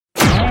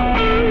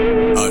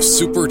a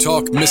Super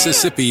Talk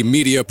Mississippi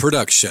media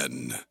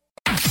production.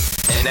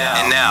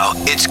 And now,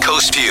 it's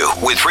Coast View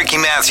with Ricky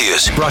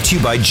Matthews. Brought to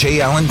you by J.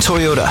 Allen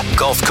Toyota,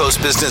 Gulf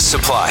Coast Business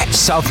Supply,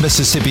 South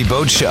Mississippi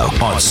Boat Show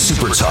on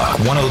Super Talk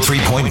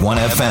 103.1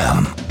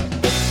 FM.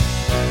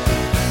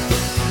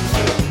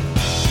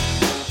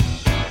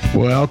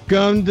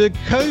 Welcome to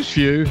Coast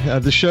View,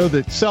 the show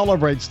that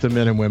celebrates the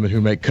men and women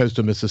who make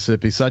coastal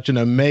Mississippi such an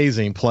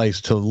amazing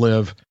place to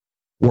live,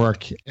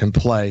 work, and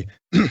play.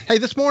 Hey,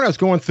 this morning I was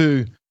going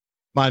through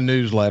my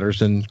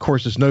newsletters, and of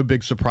course, it's no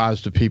big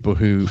surprise to people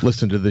who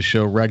listen to this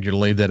show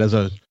regularly that as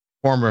a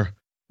former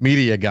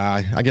media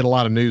guy, I get a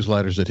lot of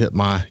newsletters that hit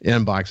my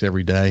inbox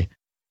every day.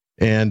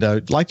 And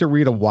I'd like to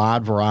read a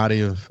wide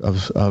variety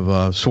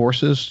of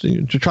sources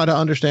to try to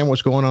understand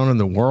what's going on in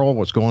the world,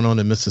 what's going on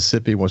in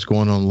Mississippi, what's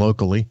going on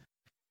locally.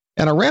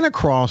 And I ran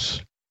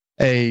across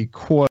a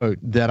quote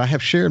that I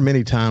have shared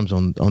many times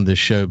on this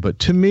show, but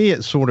to me,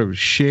 it sort of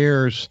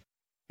shares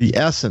the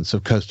essence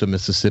of coastal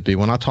Mississippi.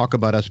 When I talk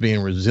about us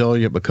being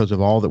resilient because of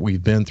all that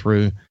we've been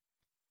through,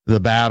 the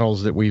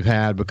battles that we've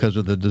had because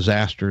of the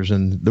disasters,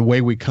 and the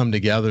way we come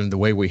together and the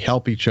way we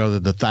help each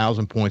other, the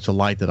 1,000 points of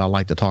light that I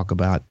like to talk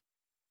about.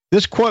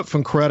 This quote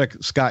from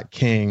Coretta Scott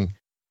King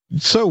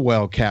so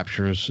well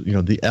captures,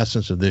 the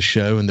essence of this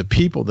show and the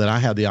people that I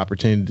have the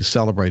opportunity to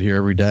celebrate here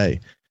every day.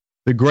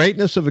 The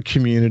greatness of a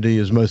community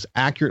is most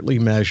accurately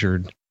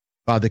measured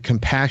by the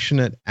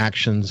compassionate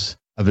actions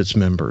of its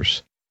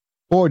members.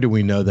 Boy, do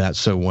we know that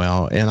so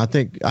well. And I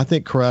think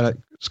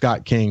Coretta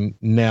Scott King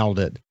nailed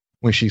it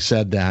when she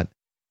said that.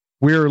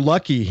 We're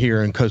lucky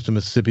here in coastal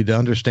Mississippi to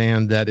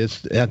understand that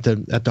it's at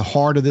the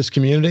heart of this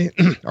community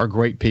are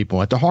great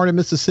people. At the heart of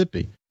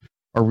Mississippi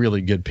are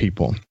really good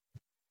people,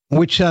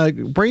 which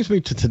brings me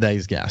to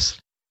today's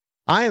guest.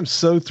 I am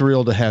so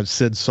thrilled to have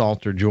Sid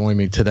Salter join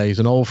me today. He's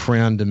an old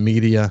friend in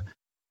media.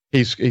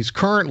 He's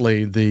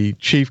currently the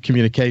Chief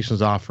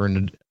Communications Officer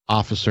and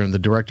the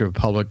Director of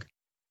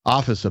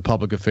Office of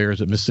Public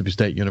Affairs at Mississippi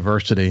State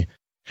University.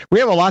 We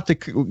have a lot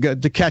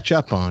to catch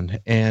up on,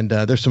 and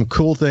there's some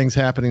cool things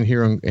happening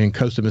here in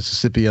coastal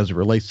Mississippi as it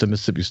relates to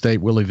Mississippi State.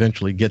 We'll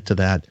eventually get to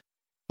that.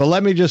 But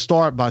let me just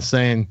start by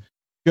saying,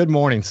 good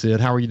morning, Sid.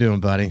 How are you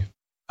doing, buddy?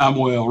 I'm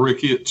well,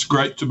 Ricky. It's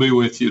great to be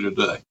with you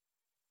today.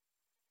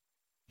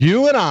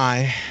 You and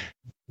I,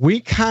 we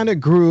kind of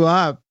grew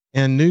up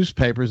in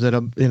newspapers that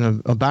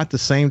about the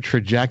same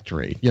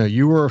trajectory.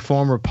 You were a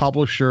former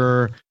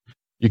publisher.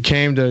 You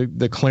came to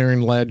the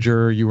Clarion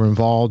Ledger. You were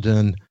involved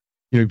in,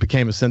 you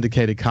became a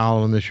syndicated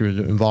columnist. You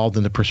were involved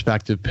in the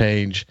Perspective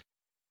page.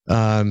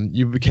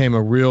 You became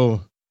a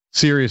real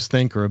serious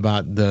thinker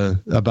about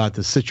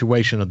the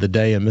situation of the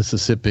day in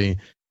Mississippi,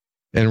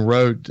 and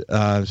wrote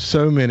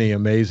so many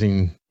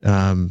amazing,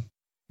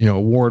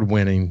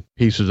 award-winning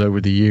pieces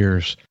over the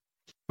years.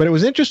 But it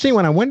was interesting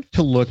when I went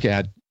to look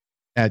at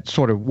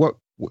sort of what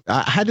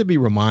I had to be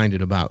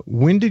reminded about.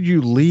 When did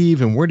you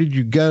leave and where did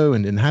you go,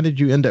 and how did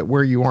you end up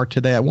where you are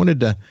today? I wanted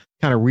to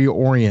kind of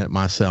reorient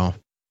myself.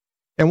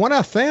 And what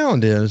I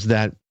found is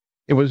that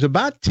it was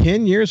about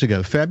 10 years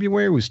ago.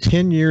 February was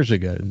 10 years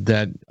ago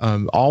that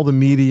all the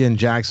media in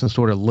Jackson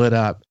sort of lit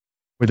up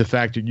with the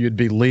fact that you'd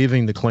be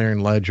leaving the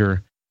Clarion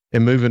Ledger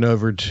and moving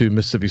over to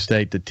Mississippi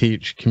State to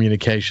teach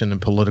communication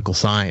and political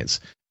science.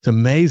 It's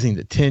amazing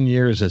that 10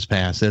 years has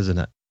passed, isn't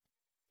it?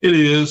 It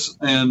is.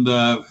 And,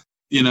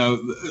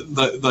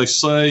 they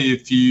say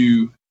if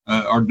you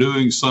are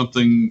doing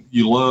something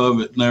you love,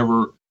 it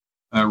never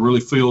really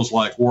feels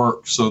like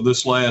work. So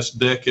this last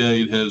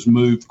decade has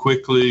moved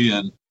quickly,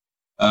 and,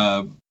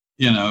 I'm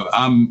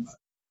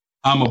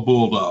a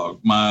bulldog.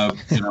 My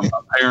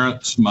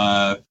parents,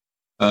 my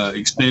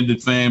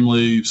extended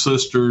family,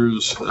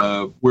 sisters,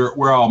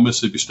 we're all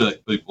Mississippi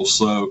State people.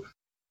 So,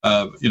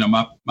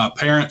 my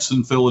parents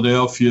in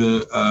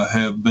Philadelphia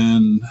have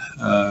been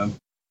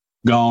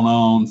gone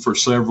on for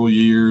several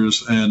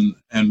years, and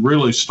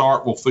really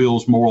Starkville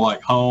feels more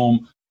like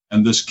home,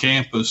 and this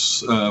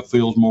campus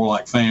feels more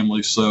like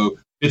family. So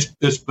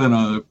it's been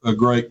a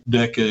great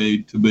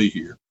decade to be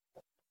here.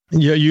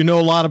 Yeah, you know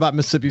a lot about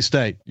Mississippi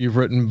State. You've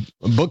written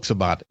books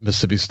about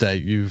Mississippi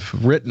State. You've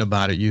written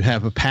about it. You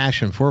have a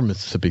passion for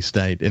Mississippi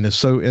State, and it's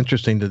so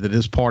interesting that it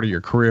is part of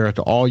your career,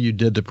 after all you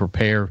did to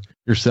prepare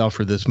yourself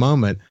for this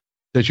moment,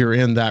 that you're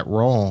in that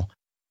role.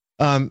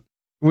 I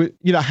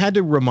had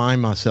to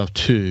remind myself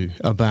too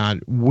about,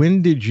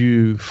 when did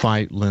you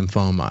fight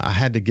lymphoma? I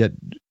had to get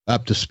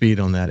up to speed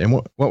on that. And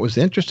what was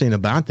interesting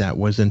about that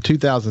was in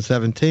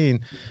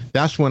 2017,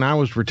 that's when I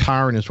was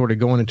retiring and sort of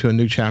going into a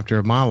new chapter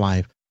of my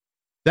life.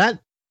 That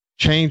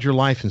changed your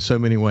life in so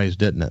many ways,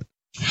 didn't it?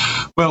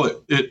 Well,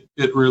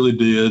 it really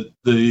did.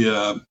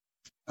 The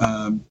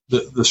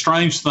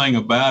strange thing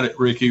about it,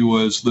 Ricky,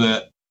 was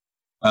that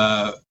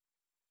I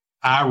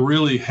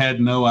really had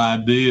no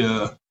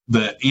idea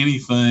that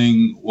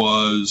anything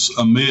was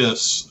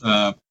amiss.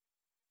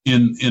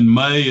 In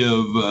May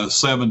of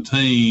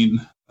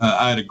 17,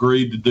 I had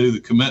agreed to do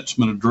the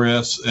commencement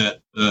address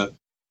at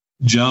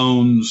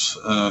Jones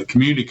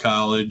Community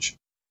College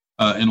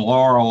in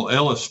Laurel,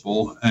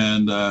 Ellisville,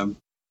 and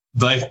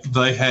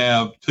they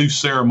have two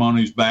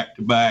ceremonies back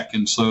to back,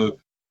 and so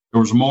there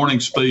was a morning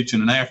speech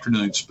and an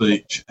afternoon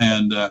speech.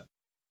 And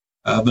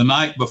the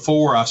night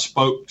before, I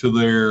spoke to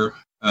their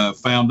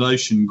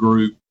foundation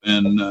group,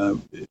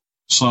 and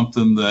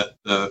something that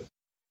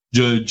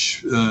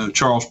Judge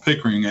Charles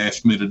Pickering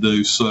asked me to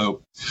do.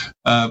 So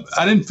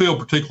I didn't feel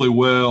particularly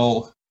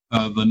well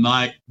the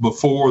night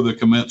before the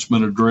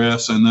commencement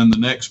address, and then the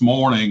next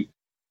morning,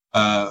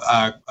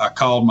 I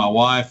called my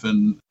wife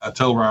and I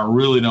told her I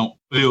really don't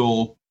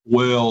feel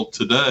well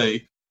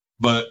today,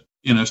 but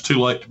it's too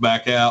late to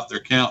back out. They're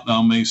counting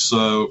on me.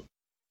 So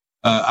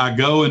I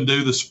go and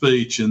do the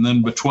speech, and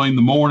then between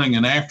the morning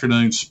and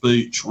afternoon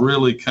speech,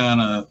 really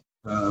kind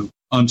of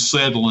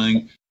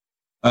unsettling.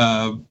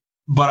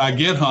 But I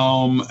get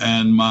home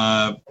and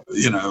I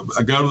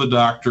go to the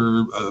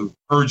doctor.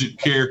 Urgent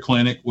care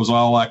clinic was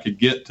all I could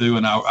get to,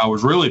 and I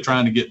was really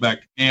trying to get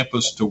back to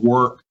campus to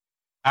work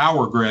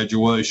our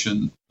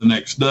graduation the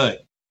next day.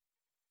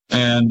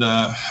 And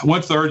I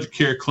went to the urgent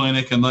care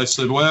clinic, and they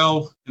said,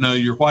 well,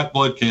 your white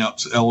blood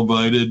count's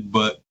elevated,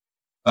 but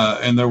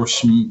and there was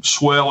some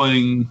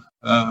swelling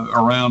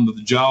around the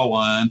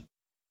jawline,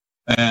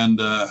 and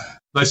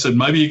they said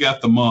maybe you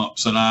got the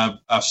mumps. And I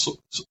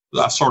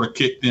sort of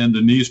kicked into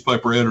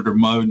newspaper editor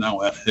mode, and I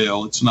went,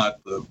 hell, it's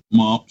not the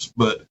mumps.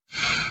 But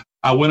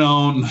I went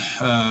on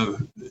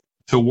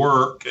to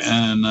work,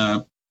 and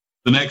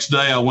the next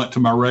day I went to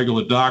my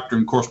regular doctor,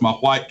 and of course my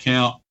white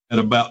count had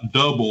about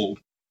doubled.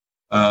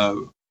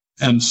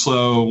 And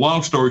so,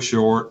 long story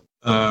short,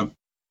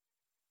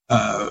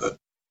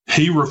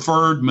 he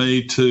referred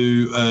me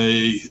to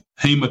a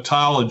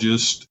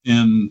hematologist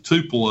in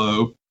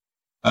Tupelo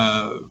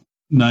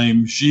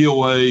named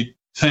Jiawei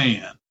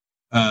Tan,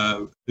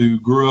 who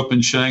grew up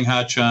in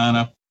Shanghai,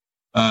 China.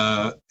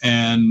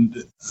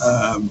 And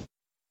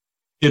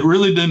it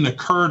really didn't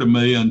occur to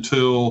me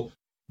until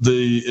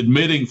the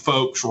admitting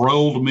folks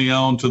rolled me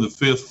onto the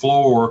 5th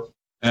floor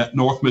at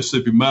North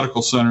Mississippi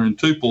Medical Center in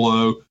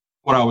Tupelo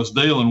what I was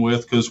dealing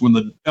with, because when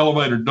the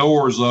elevator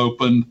doors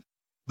opened,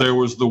 there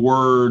was the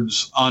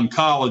words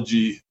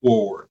oncology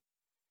ward.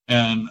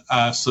 And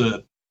I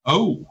said,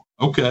 oh,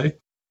 okay.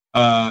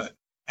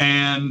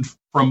 And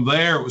from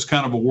there, it was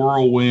kind of a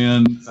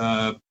whirlwind.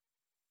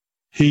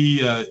 He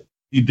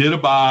did a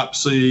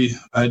biopsy,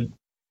 had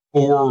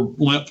 4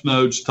 lymph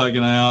nodes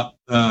taken out,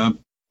 and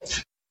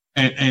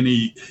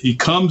he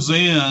comes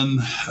in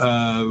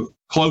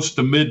close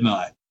to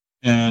midnight.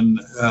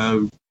 And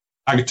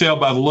I could tell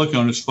by the look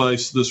on his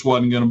face this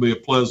wasn't going to be a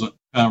pleasant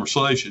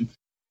conversation.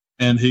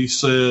 And he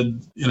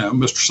said,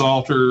 Mr.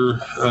 Salter,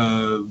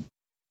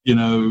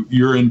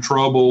 you're in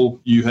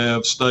trouble. You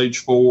have stage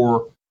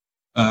 4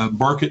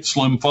 Burkitt's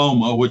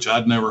lymphoma, which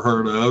I'd never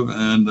heard of.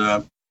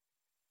 And,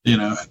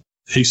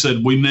 he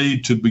said, we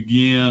need to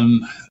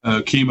begin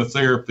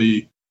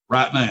chemotherapy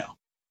right now.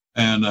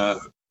 And,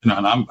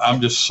 and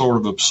I'm just sort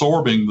of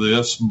absorbing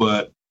this,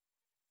 but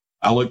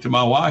I looked at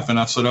my wife and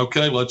I said,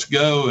 okay, let's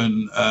go.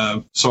 And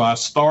so I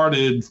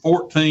started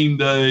 14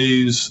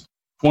 days,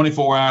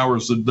 24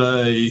 hours a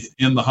day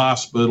in the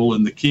hospital,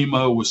 and the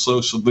chemo was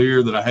so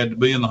severe that I had to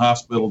be in the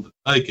hospital to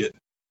take it.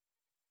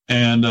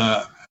 And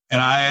I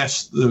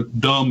asked the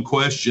dumb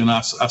question. I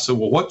said,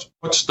 well, what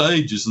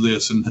stage is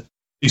this? And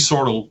he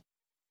sort of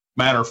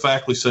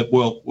matter-of-factly said,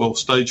 well,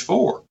 stage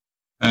 4.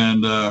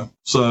 And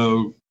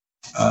so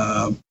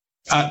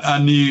I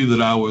knew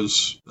that I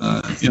was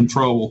in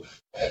trouble.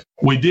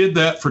 We did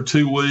that for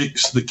 2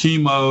 weeks. The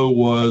chemo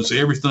was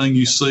everything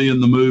you see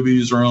in the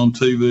movies or on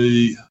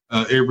TV,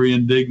 every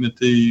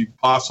indignity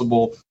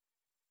possible.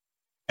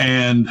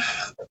 And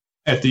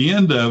at the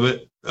end of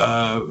it,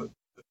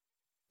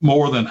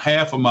 more than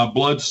half of my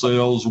blood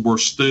cells were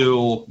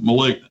still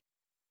malignant.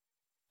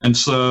 And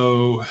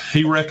so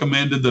he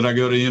recommended that I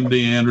go to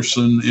MD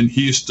Anderson in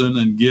Houston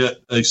and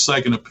get a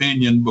second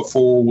opinion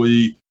before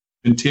we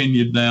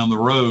continued down the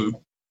road.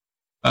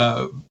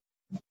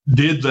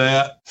 Did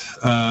that,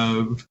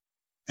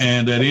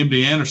 and at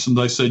MD Anderson,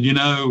 they said,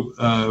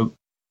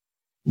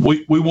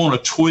 we want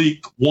to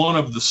tweak one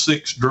of the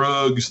 6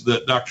 drugs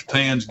that Dr.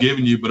 Tan's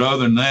given you, but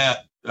other than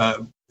that,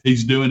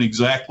 he's doing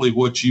exactly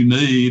what you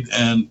need,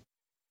 and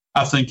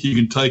I think you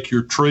can take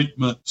your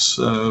treatments,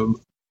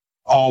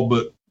 all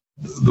but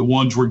the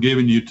ones we're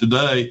giving you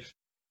today,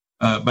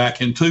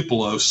 back in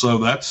Tupelo. So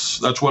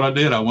that's what I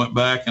did. I went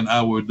back, and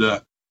I would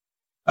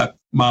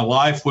my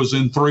life was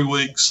in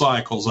 3-week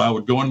cycles. I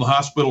would go in the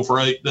hospital for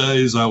 8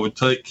 days. I would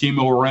take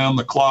chemo around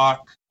the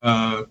clock.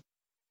 I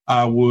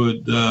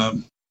would, I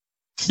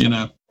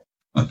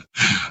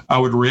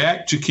would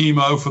react to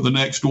chemo for the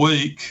next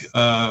week,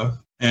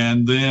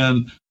 and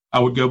then I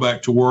would go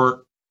back to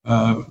work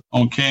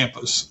on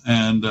campus.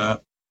 And,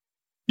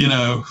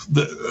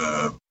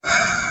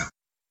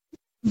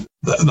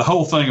 the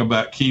whole thing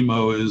about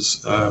chemo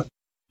is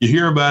you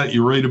hear about it,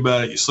 you read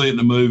about it, you see it in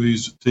the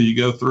movies. Till you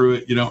go through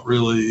it, you don't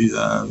really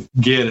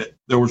get it.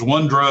 There was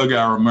one drug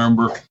I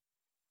remember.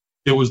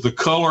 It was the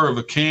color of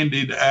a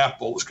candied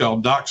apple. It's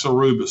called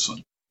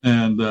doxorubicin.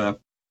 And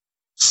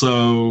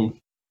so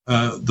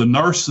the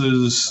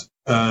nurses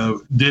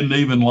didn't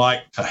even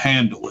like to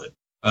handle it.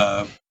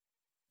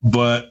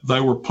 But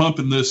they were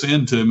pumping this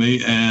into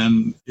me,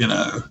 and,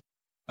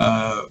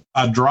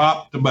 I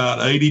dropped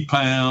about 80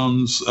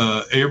 pounds,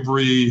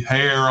 every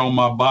hair on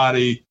my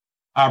body,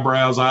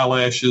 eyebrows,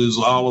 eyelashes,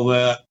 all of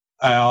that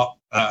out.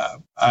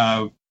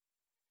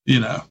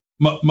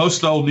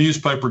 Most old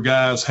newspaper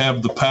guys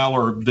have the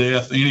pallor of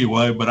death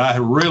anyway, but I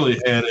really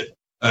had it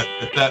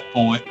at that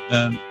point.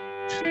 And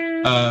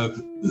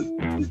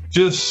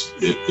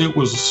it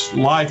was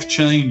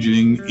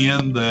life-changing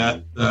in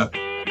that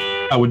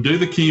I would do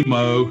the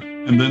chemo,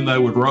 and then they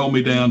would roll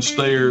me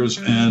downstairs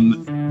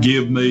and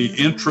give me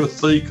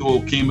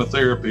intrathecal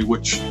chemotherapy,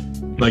 which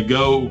they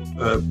go,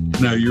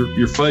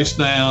 you're face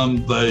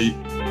down. They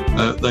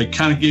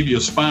kind of give you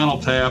a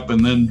spinal tap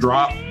and then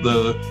drop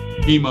the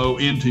chemo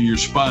into your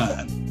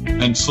spine.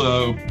 And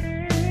so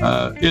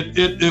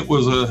it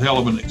was a hell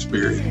of an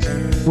experience.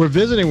 We're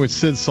visiting with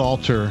Sid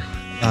Salter.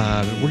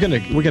 We're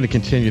gonna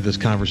continue this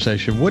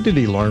conversation. What did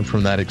he learn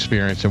from that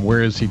experience, and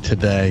where is he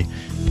today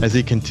as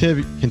he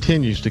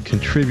continues to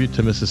contribute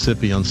to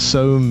Mississippi on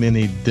so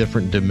many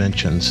different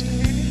dimensions?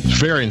 It's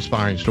a very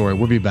inspiring story.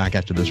 We'll be back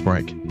after this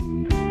break.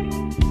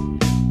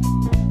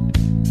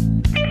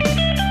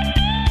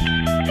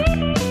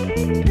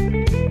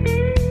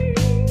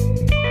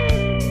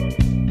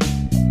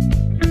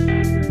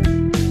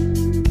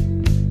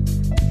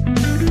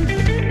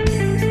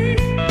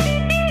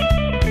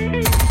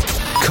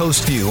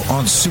 Coast View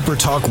on Super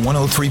Talk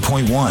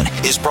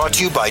 103.1 is brought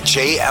to you by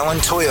J. Allen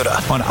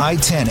Toyota on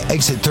I-10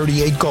 exit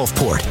 38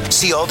 Gulfport.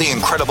 See all the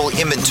incredible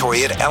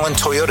inventory at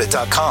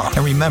allentoyota.com.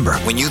 And remember,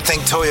 when you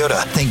think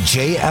Toyota, think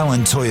J.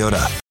 Allen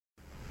Toyota.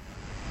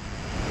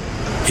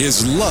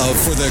 His love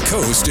for the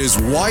coast is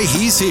why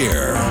he's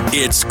here.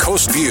 It's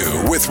Coast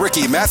View with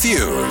Ricky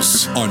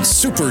Matthews on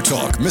Super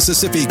Talk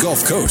Mississippi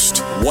Gulf Coast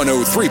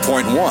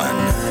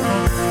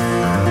 103.1.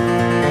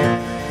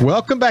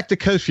 Welcome back to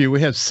Coast View.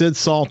 We have Sid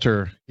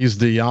Salter. He's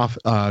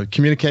the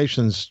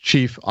Communications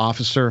Chief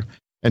Officer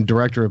and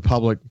Director of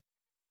Public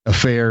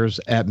Affairs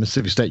at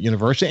Mississippi State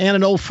University, and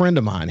an old friend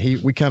of mine.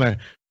 We kind of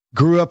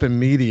grew up in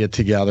media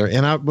together.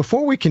 And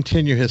before we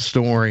continue his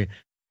story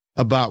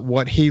about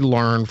what he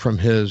learned from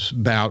his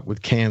bout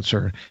with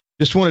cancer,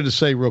 just wanted to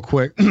say real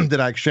quick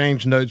that I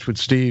exchanged notes with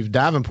Steve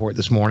Davenport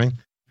this morning,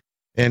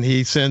 and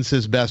he sends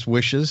his best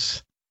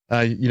wishes.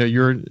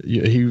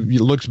 He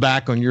looks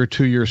back on your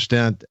 2-year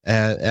stint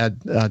at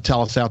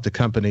Telesouth, the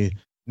company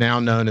now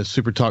known as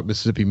Super Talk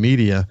Mississippi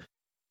Media,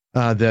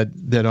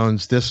 that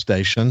owns this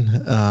station,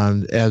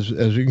 as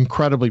an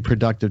incredibly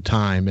productive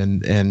time,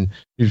 and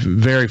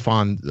very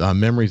fond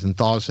memories and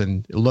thoughts,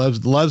 and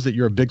loves that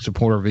you're a big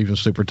supporter of even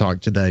Super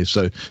Talk today.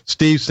 So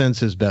Steve sends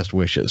his best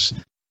wishes.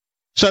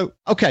 So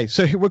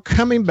we're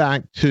coming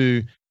back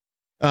to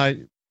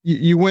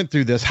you went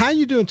through this. How are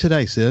you doing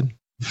today, Sid?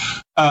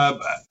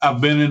 I've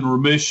been in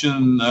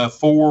remission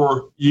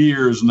 4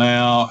 years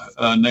now.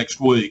 Next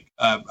week,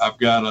 I've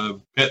got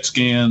a PET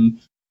scan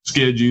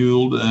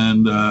scheduled,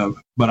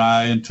 but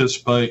I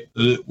anticipate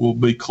that it will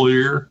be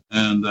clear,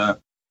 and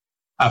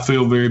I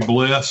feel very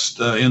blessed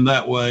in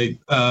that way.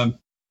 The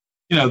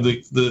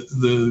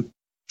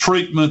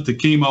treatment, the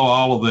chemo,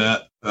 all of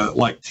that,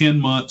 like 10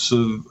 months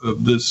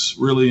of this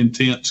really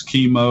intense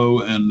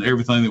chemo and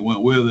everything that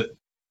went with it.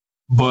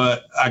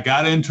 But I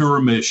got into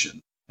remission.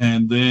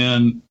 And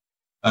then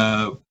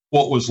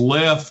what was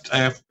left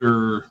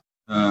after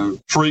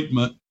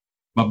treatment,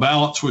 my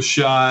balance was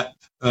shot.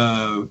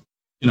 I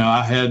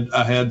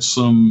had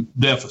some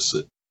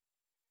deficit,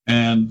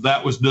 and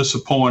that was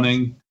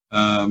disappointing.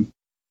 Right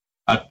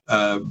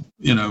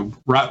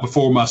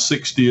before my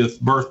 60th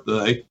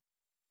birthday,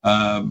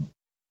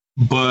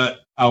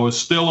 but I was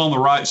still on the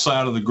right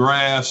side of the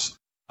grass.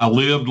 I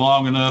lived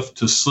long enough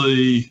to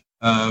see,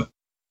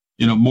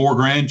 more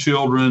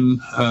grandchildren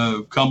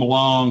come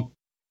along.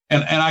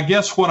 And I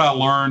guess what I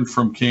learned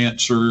from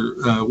cancer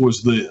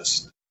was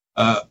this.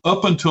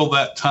 Up until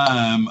that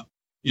time,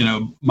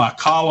 my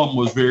column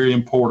was very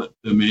important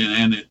to me,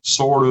 and it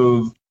sort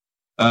of,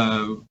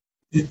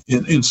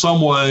 in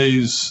some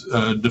ways,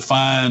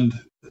 defined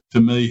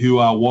to me who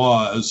I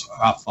was,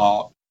 I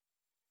thought.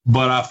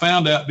 But I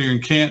found out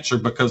during cancer,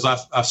 because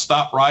I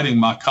stopped writing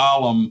my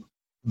column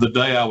the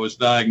day I was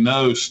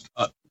diagnosed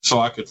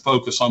so I could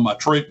focus on my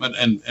treatment.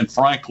 And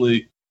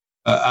frankly,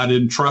 I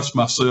didn't trust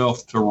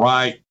myself to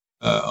write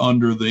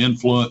under the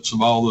influence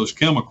of all those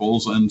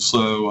chemicals. And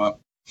so,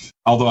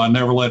 although I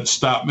never let it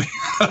stop me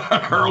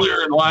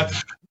earlier in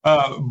life,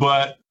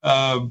 but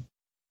I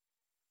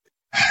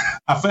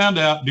found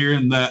out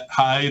during that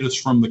hiatus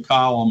from the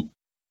column,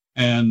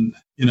 and,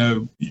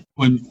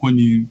 when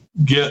you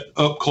get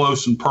up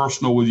close and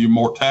personal with your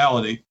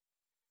mortality,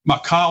 my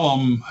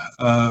column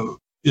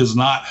is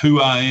not who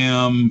I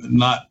am,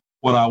 not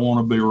what I want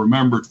to be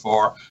remembered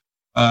for.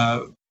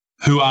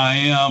 Who I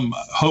am,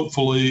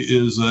 hopefully,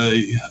 is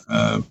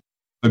a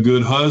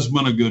good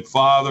husband, a good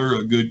father,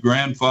 a good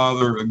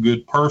grandfather, a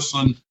good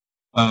person,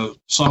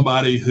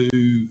 somebody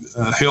who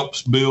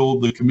helps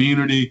build the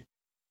community,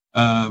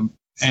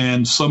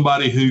 and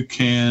somebody who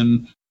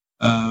can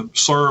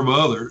serve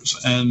others.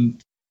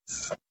 And,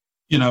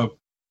 you know,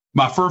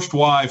 my first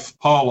wife,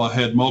 Paula,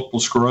 had multiple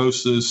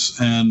sclerosis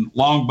and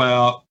long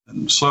bout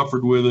and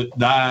suffered with it,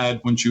 died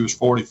when she was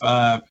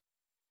 45.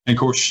 And of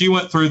course, she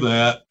went through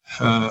that.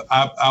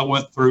 I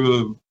went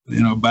through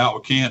a bout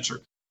with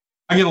cancer.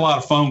 I get a lot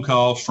of phone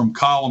calls from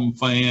column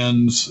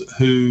fans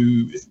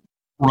who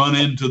run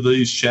into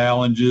these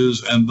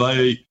challenges, and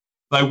they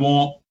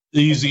want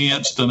easy,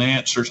 instant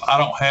answers. I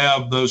don't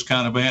have those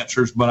kind of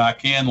answers, but I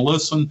can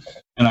listen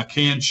and I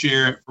can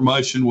share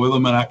information with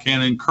them and I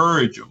can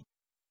encourage them.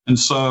 And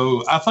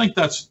so I think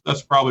that's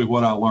probably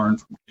what I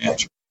learned from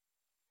cancer.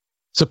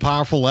 It's a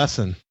powerful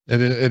lesson.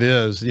 It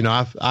is. You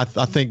know, I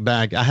think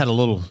back, I had a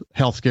little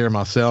health scare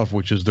myself,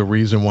 which is the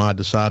reason why I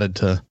decided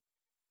to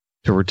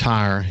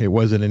retire. It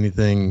wasn't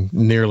anything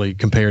nearly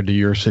compared to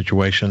your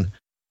situation,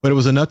 but it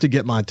was enough to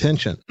get my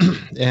attention.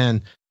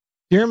 And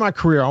during my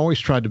career, I always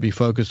tried to be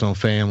focused on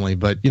family.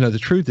 But, you know, the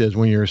truth is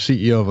when you're a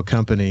CEO of a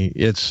company,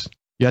 you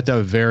have to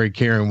have a very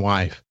caring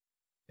wife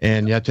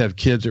and you have to have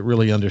kids that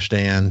really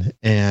understand.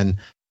 And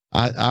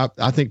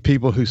I think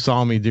people who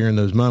saw me during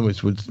those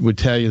moments would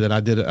tell you that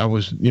I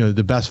was, you know,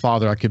 the best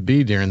father I could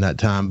be during that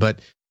time. But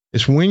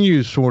it's when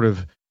you sort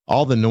of,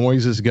 all the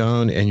noise is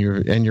gone and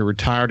you're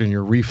retired and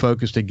you're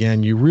refocused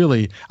again.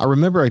 I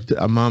remember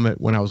a moment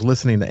when I was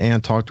listening to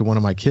Ann talk to one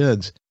of my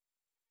kids,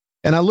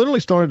 and I literally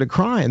started to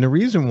cry. And the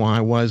reason why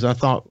was I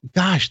thought,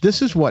 gosh,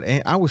 this is what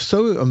I was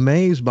so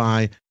amazed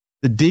by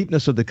the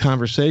deepness of the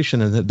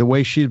conversation and the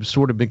way she had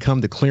sort of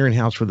become the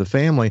clearinghouse for the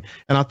family.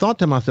 And I thought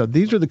to myself,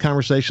 these are the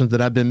conversations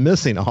that I've been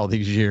missing all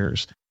these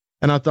years.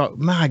 And I thought,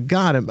 my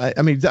God,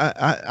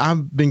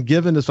 I've been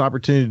given this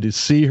opportunity to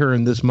see her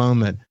in this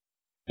moment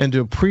and to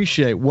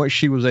appreciate what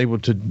she was able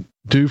to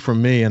do for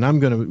me. And I'm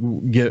going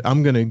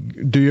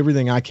to do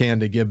everything I can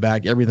to give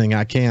back everything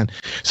I can.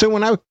 So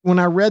when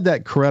I read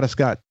that Coretta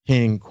Scott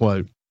King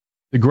quote,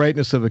 the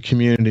greatness of a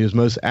community is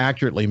most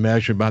accurately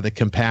measured by the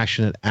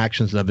compassionate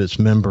actions of its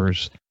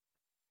members.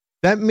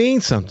 That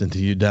means something to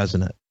you,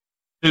 doesn't it?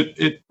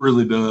 It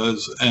really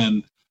does.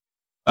 And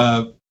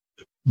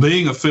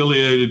being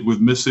affiliated with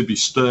Mississippi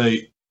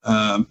State,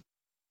 I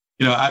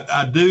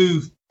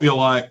do feel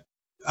like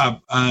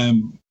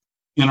I'm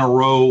in a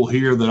role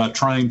here that I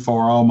trained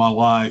for all my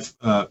life,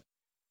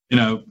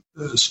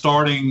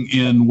 starting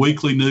in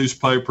weekly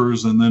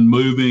newspapers and then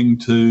moving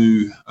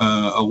to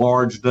a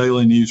large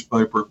daily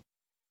newspaper.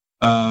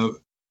 I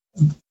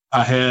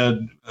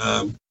had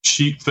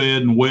sheet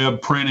fed and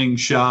web printing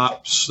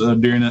shops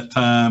during that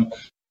time.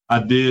 I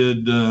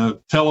did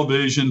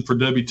television for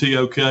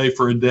WTOK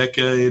for a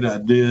decade. I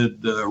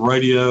did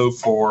radio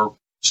for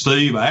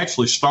Steve. I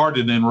actually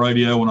started in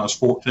radio when I was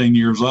 14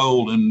 years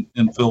old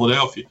in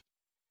Philadelphia.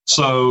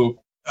 So,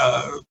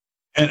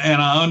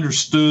 and I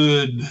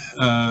understood,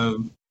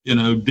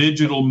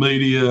 digital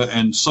media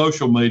and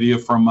social media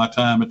from my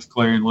time at the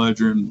Clarion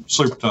Ledger and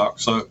SuperTalk.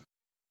 So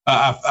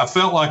I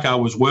felt like I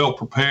was well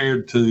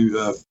prepared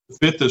to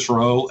fit this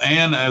role.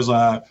 And as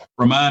I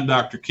remind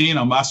Dr.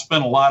 Keenum, I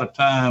spent a lot of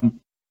time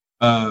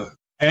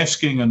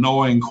asking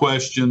annoying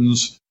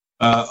questions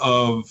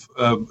of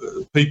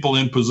people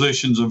in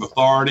positions of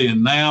authority.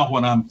 And now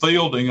when I'm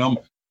fielding them,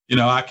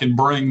 I can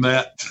bring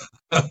that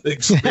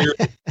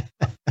experience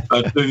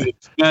to the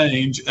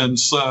exchange. And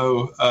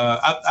so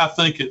I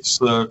think it's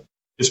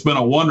been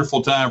a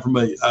wonderful time for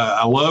me.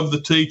 I love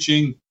the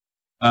teaching.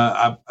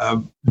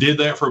 I did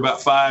that for about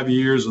 5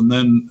 years, and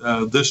then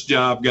this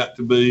job got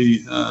to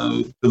be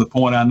to the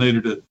point I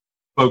needed to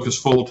focus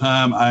full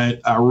time.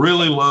 I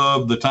really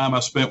loved the time I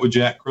spent with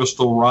Jack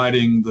Crystal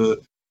writing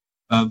the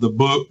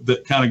book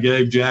that kind of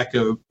gave Jack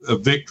a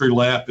victory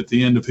lap at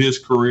the end of his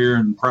career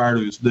and prior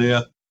to his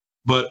death.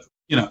 But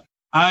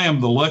I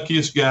am the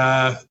luckiest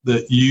guy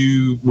that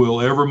you will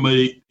ever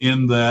meet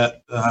in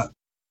that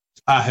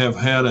I have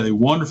had a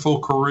wonderful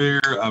career.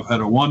 I've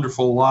had a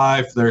wonderful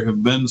life. There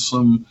have been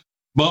some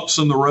bumps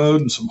in the road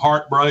and some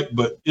heartbreak,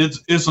 but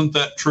isn't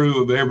that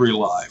true of every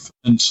life?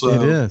 And so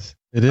it is.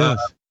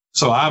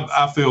 So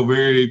I feel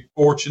very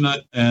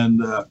fortunate,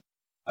 and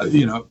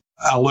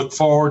I look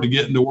forward to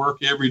getting to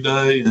work every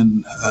day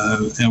and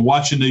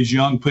watching these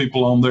young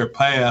people on their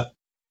path.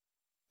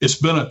 It's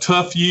been a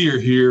tough year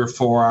here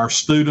for our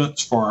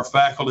students, for our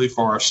faculty,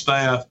 for our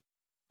staff.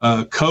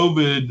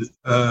 COVID,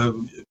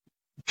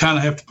 kind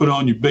of have to put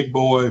on your big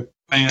boy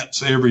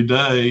pants every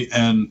day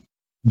and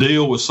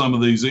deal with some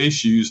of these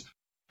issues.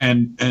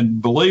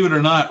 And believe it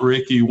or not,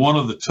 Ricky, one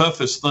of the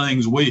toughest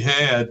things we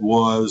had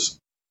was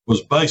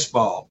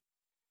baseball.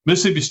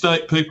 Mississippi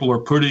State people are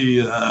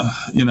pretty,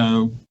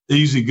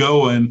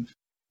 easygoing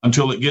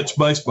until it gets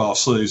baseball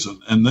season.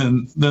 And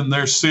then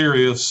they're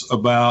serious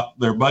about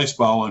their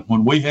baseball. And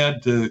when we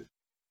had to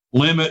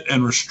limit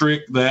and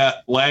restrict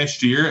that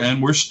last year,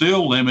 and we're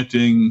still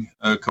limiting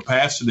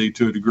capacity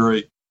to a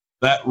degree,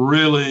 that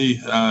really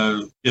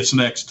gets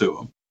next to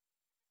them.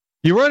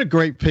 You wrote a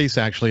great piece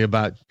actually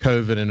about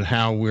COVID and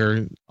how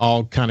we're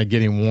all kind of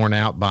getting worn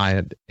out by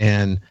it.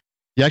 And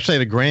you actually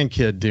had a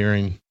grandkid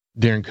during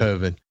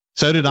COVID.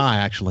 So did I,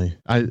 actually.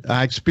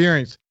 I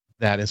experienced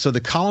that. And so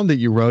the column that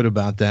you wrote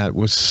about that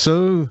was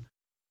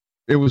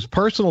it was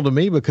personal to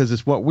me because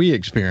it's what we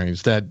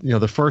experienced. That,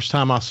 the first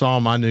time I saw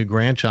my new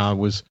grandchild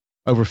was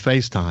over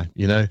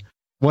FaceTime.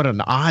 What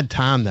an odd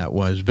time that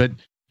was. But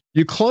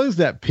you closed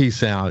that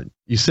piece out.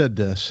 You said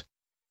this,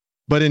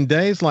 but in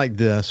days like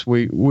this,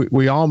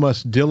 we all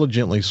must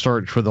diligently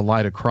search for the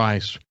light of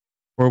Christ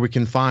where we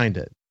can find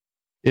it.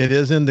 It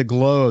is in the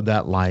glow of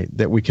that light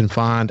that we can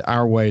find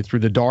our way through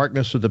the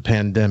darkness of the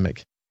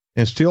pandemic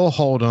and still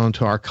hold on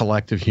to our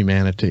collective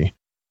humanity.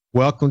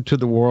 Welcome to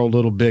the world,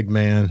 little big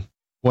man.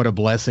 What a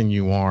blessing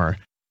you are.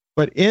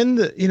 But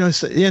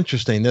it's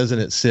interesting, isn't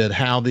it, Sid,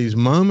 how these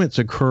moments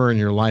occur in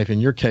your life, in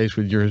your case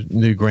with your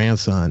new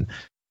grandson,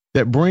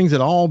 that brings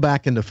it all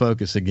back into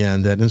focus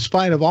again, that in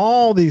spite of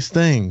all these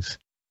things,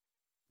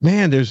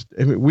 man,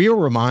 we are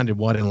reminded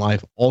what in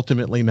life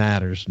ultimately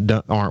matters,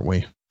 aren't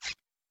we?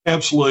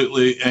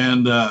 Absolutely.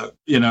 And,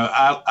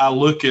 I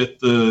look at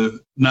the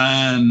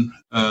 9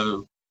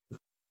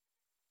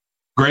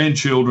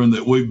 grandchildren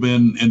that we've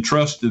been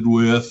entrusted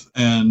with,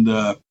 and,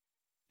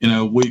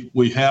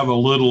 we have a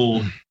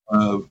little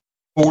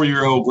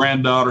 4-year-old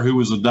granddaughter who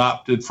was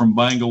adopted from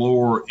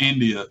Bangalore,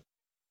 India.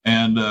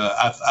 And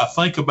I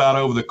think about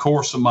over the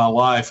course of my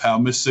life how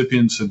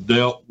Mississippians have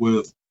dealt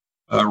with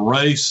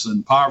race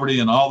and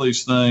poverty and all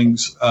these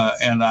things.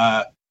 And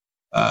I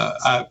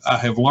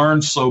have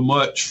learned so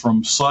much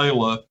from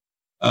Selah.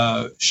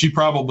 She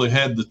probably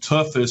had the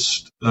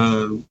toughest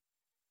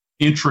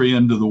entry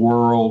into the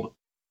world.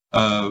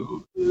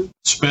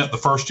 Spent the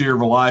first year of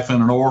her life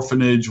in an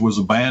orphanage, was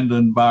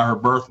abandoned by her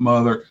birth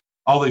mother,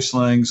 all these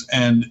things.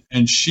 And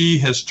she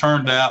has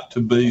turned out to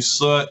be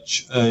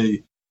such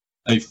a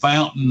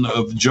fountain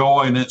of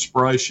joy and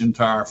inspiration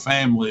to our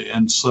family.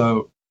 And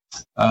so,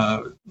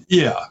 I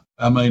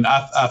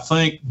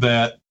think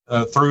that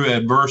through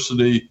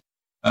adversity,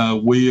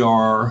 we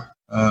are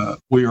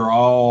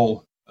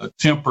all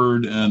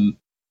tempered, and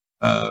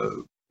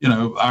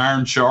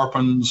iron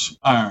sharpens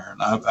iron.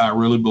 I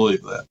really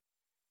believe that.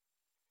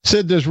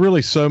 Sid, there's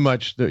really so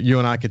much that you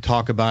and I could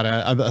talk about.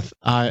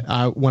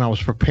 I when I was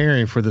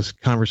preparing for this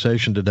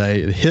conversation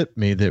today, it hit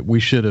me that we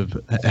should have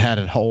had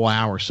a whole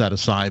hour set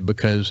aside,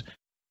 because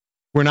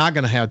we're not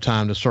going to have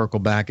time to circle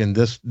back in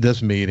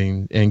this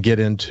meeting and get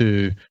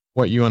into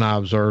what you and I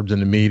observed in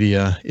the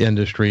media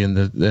industry and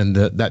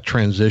that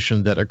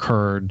transition that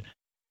occurred.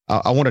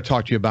 I want to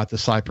talk to you about the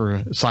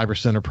Cyber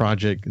Center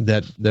project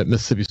that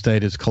Mississippi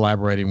State is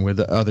collaborating with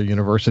other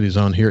universities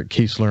on here at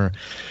Keesler.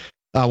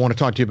 I want to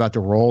talk to you about the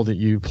role that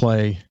you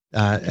play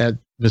at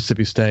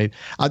Mississippi State.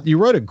 You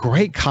wrote a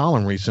great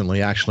column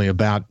recently, actually,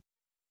 about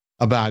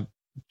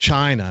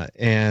China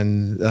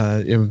and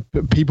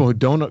people who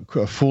don't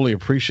fully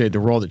appreciate the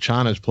role that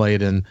China has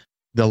played in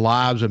the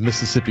lives of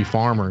Mississippi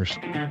farmers.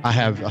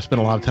 I spent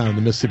a lot of time in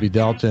the Mississippi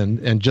Delta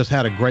and just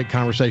had a great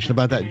conversation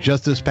about that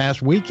just this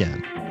past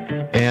weekend.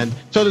 And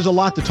so there's a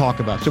lot to talk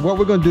about. So what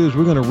we're going to do is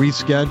we're going to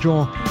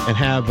reschedule and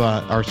have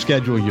our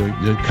schedule you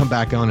come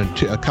back on in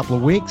a couple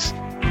of weeks.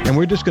 And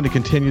we're just going to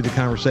continue the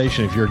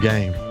conversation if you're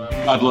game.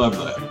 I'd love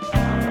that.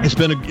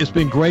 It's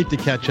been great to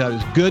catch up.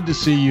 It's good to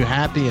see you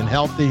happy and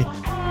healthy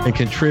and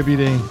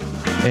contributing.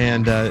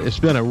 And it's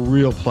been a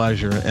real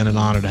pleasure and an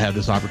honor to have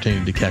this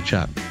opportunity to catch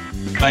up.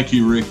 Thank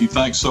you, Ricky.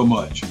 Thanks so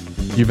much.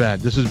 You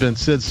bet. This has been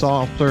Sid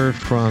Salter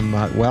from,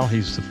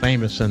 he's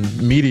famous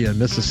in media in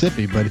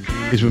Mississippi, but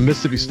he's with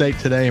Mississippi State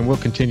today, and we'll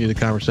continue the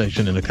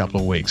conversation in a couple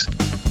of weeks.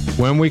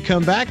 When we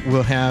come back,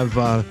 we'll have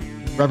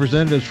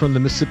representatives from the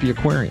Mississippi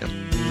Aquarium.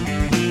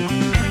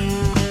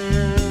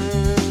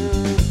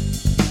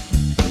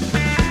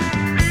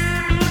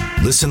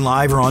 Listen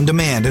live or on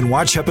demand and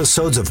watch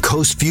episodes of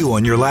Coast View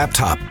on your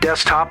laptop,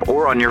 desktop,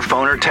 or on your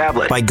phone or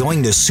tablet by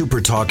going to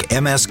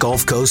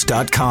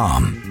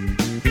supertalkmsgulfcoast.com.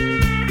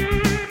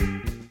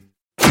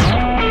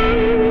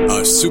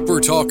 A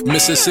SuperTalk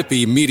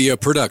Mississippi media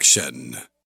production.